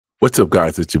What's up,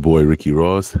 guys? It's your boy Ricky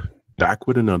Ross, back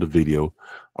with another video.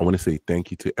 I want to say thank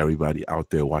you to everybody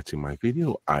out there watching my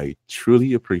video. I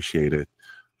truly appreciate it.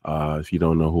 If you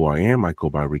don't know who I am, I go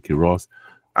by Ricky Ross,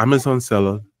 Amazon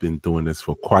seller. Been doing this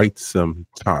for quite some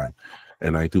time,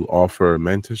 and I do offer a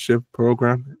mentorship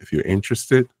program. If you're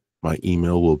interested, my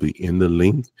email will be in the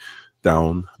link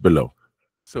down below.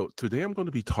 So today I'm going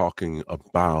to be talking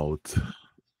about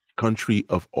country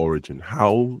of origin,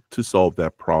 how to solve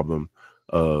that problem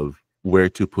of where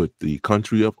to put the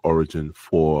country of origin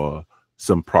for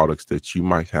some products that you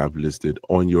might have listed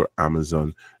on your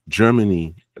Amazon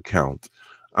Germany account.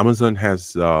 Amazon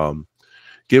has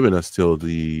given us till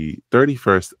the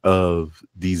 31st of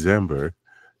December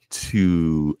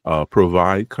to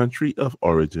provide country of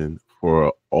origin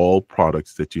for all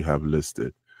products that you have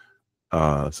listed.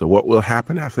 So what will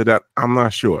happen after that, I'm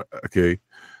not sure, okay?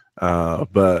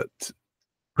 But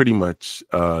pretty much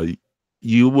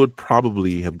you would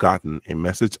probably have gotten a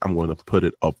message. I'm going to put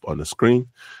it up on the screen,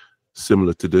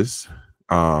 similar to this.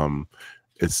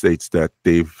 It states that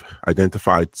they've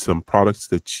identified some products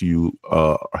that you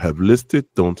have listed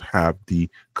don't have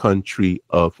the country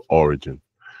of origin.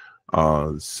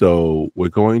 So we're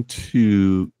going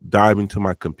to dive into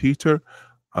my computer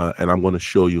and I'm going to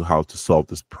show you how to solve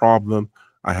this problem.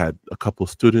 I had a couple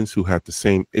students who had the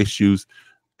same issues,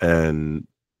 and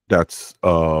that's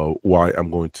why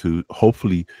I'm going to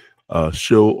hopefully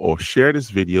show or share this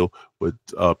video with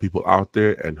people out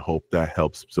there, and hope that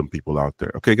helps some people out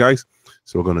there. Okay, guys,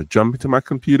 so we're going to jump into my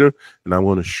computer and I'm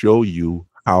going to show you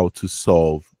how to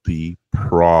solve the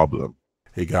problem.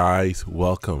 Hey guys,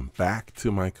 welcome back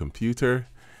to my computer.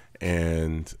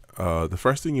 And the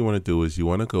first thing you want to do is you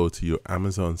want to go to your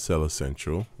Amazon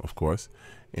SellerCentral, of course,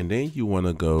 and then you want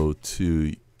to go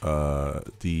to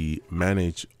the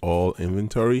manage all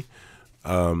inventory.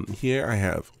 Here I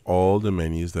have all the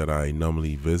menus that I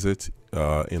normally visit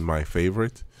in my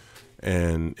favorite,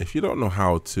 and if you don't know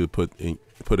how to put it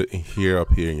in here,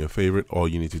 up here in your favorite, all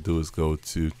you need to do is go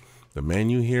to the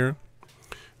menu here,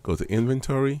 go to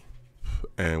inventory,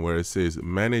 and where it says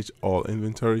manage all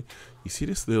inventory, you see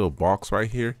this little box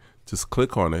right here. Just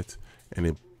click on it and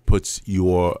it puts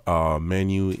your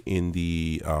menu in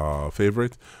the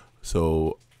favorite.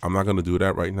 So I'm not going to do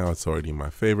that right now. It's already in my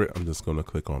favorite. I'm just going to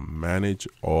click on manage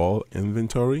all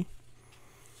inventory.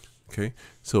 Okay,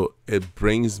 so it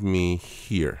brings me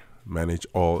here, manage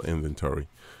all inventory.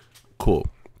 Cool.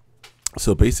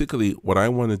 So basically what I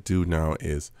want to do now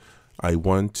is I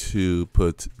want to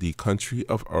put the country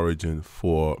of origin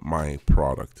for my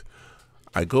product.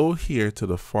 I go here to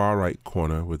the far right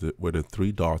corner where the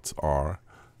three dots are,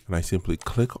 and I simply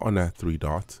click on that three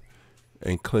dots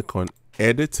and click on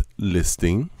edit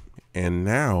listing, and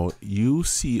now you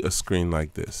see a screen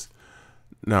like this.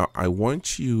 Now I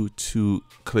want you to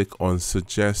click on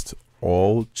suggest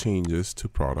all changes to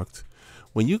product.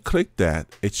 When you click that,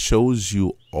 it shows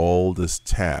you all these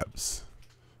tabs,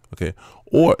 okay?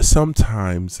 Or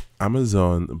sometimes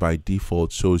Amazon by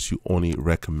default shows you only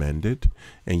recommended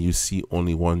and you see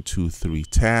only 1, 2, 3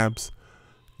 tabs.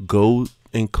 Go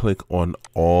and click on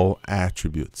all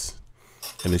attributes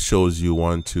and it shows you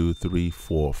 1, 2, 3,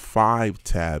 4, 5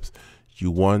 tabs.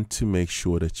 You want to make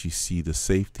sure that you see the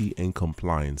safety and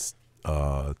compliance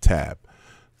tab.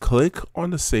 Click on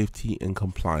the safety and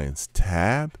compliance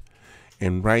tab,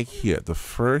 and right here, the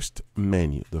first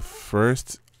menu, the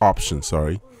first option,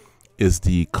 sorry, is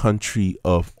the country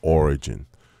of origin.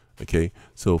 Okay,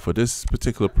 so for this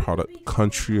particular product,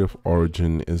 country of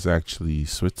origin is actually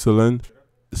Switzerland.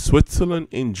 Switzerland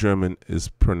in German is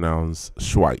pronounced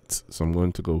Schweiz. So I'm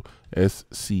going to go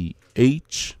SCHW,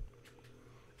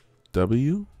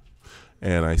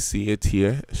 and I see it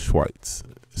here, Schweiz.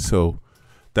 So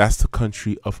that's the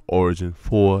country of origin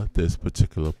for this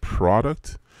particular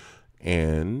product.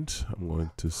 And I'm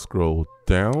going to scroll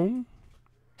down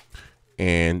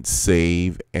and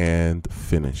save and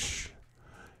finish,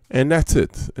 and that's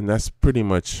it. And that's pretty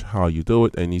much how you do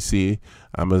it. And you see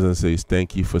Amazon says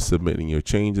thank you for submitting your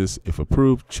changes. If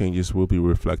approved, changes will be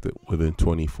reflected within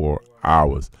 24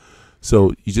 hours.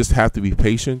 So you just have to be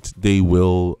patient. They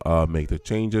will make the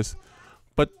changes,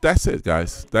 but that's it,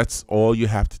 guys. That's all you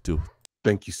have to do.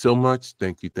 Thank you so much.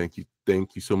 Thank you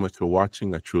so much for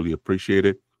watching. I truly appreciate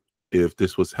it. If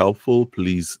this was helpful,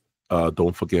 please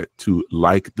don't forget to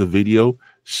like the video,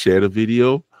 share the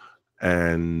video,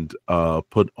 and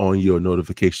put on your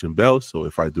notification bell. So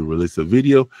if I do release a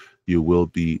video, you will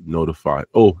be notified.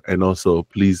 Oh, and also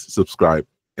please subscribe.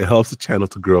 It helps the channel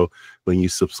to grow when you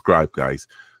subscribe, guys.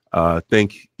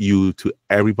 Thank you to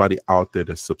everybody out there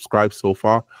that subscribed so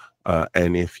far.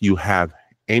 And if you have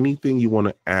anything you want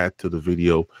to add to the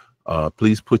video,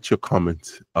 please put your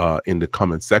comments in the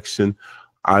comment section.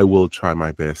 I will try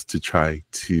my best to try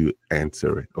to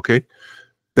answer it. Okay.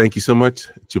 Thank you so much.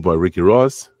 It's your boy Ricky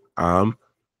Ross. I'm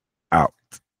out.